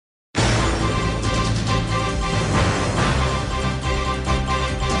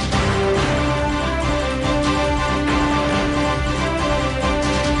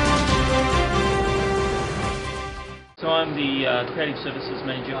Creative Services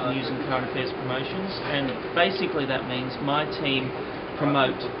Manager for News and Current Affairs Promotions, and basically that means my team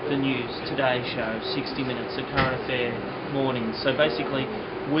promote the news, Today Show, 60 Minutes, a current affair morning. So basically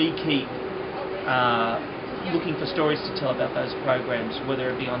we keep looking for stories to tell about those programs, whether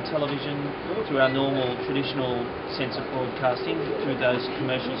it be on television, through our normal traditional sense of broadcasting, through those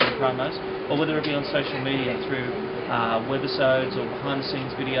commercials and promos, or whether it be on social media through webisodes or behind the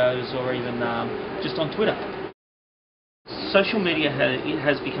scenes videos, or even just on Twitter. Social media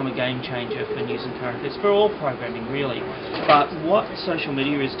has become a game changer for news and current affairs, for all programming really. But what social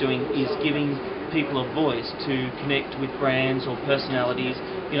media is doing is giving people a voice to connect with brands or personalities.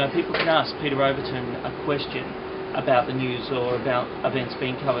 You know, people can ask Peter Overton a question about the news or about events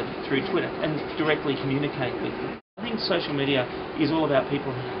being covered through Twitter and directly communicate with them. I think social media is all about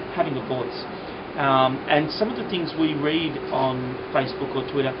people having a voice. And some of the things we read on Facebook or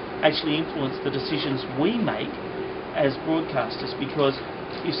Twitter actually influence the decisions we make as broadcasters, because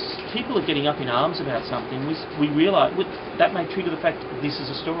if people are getting up in arms about something, we realise that may trigger the fact that this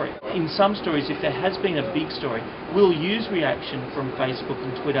is a story. In some stories, if there has been a big story, we'll use reaction from Facebook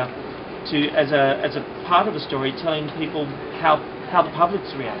and Twitter as a part of a story, telling people how the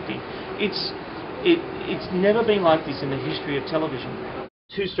public's reacting. It's never been like this in the history of television.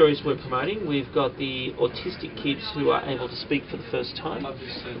 Two stories we're promoting. We've got the autistic kids who are able to speak for the first time,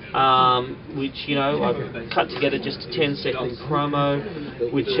 which, you know, I've cut together just a 10-second promo,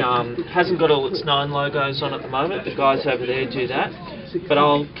 which hasn't got all its 9 logos on at the moment. The guys over there do that, but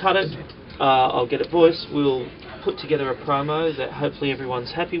I'll cut it, I'll get it voiced, we'll put together a promo that hopefully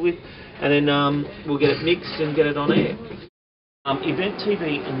everyone's happy with, and then we'll get it mixed and get it on air. Event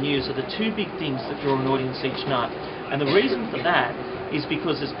TV and news are the two big things that draw an audience each night, and the reason for that is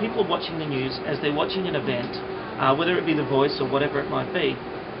because as people are watching the news, as they're watching an event, whether it be The Voice or whatever it might be,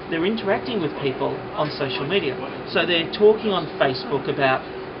 they're interacting with people on social media. So they're talking on Facebook about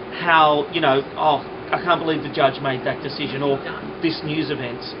how, you know, oh, I can't believe the judge made that decision, or this news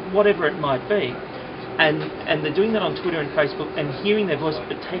event, whatever it might be. And they're doing that on Twitter and Facebook and hearing their voice,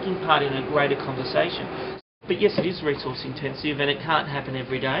 but taking part in a greater conversation. But yes, it is resource intensive and it can't happen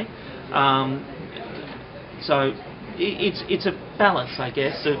every day. So it's a balance, I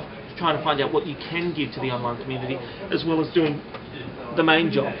guess, of trying to find out what you can give to the online community, as well as doing the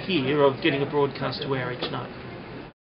main job here of getting a broadcast to air each night.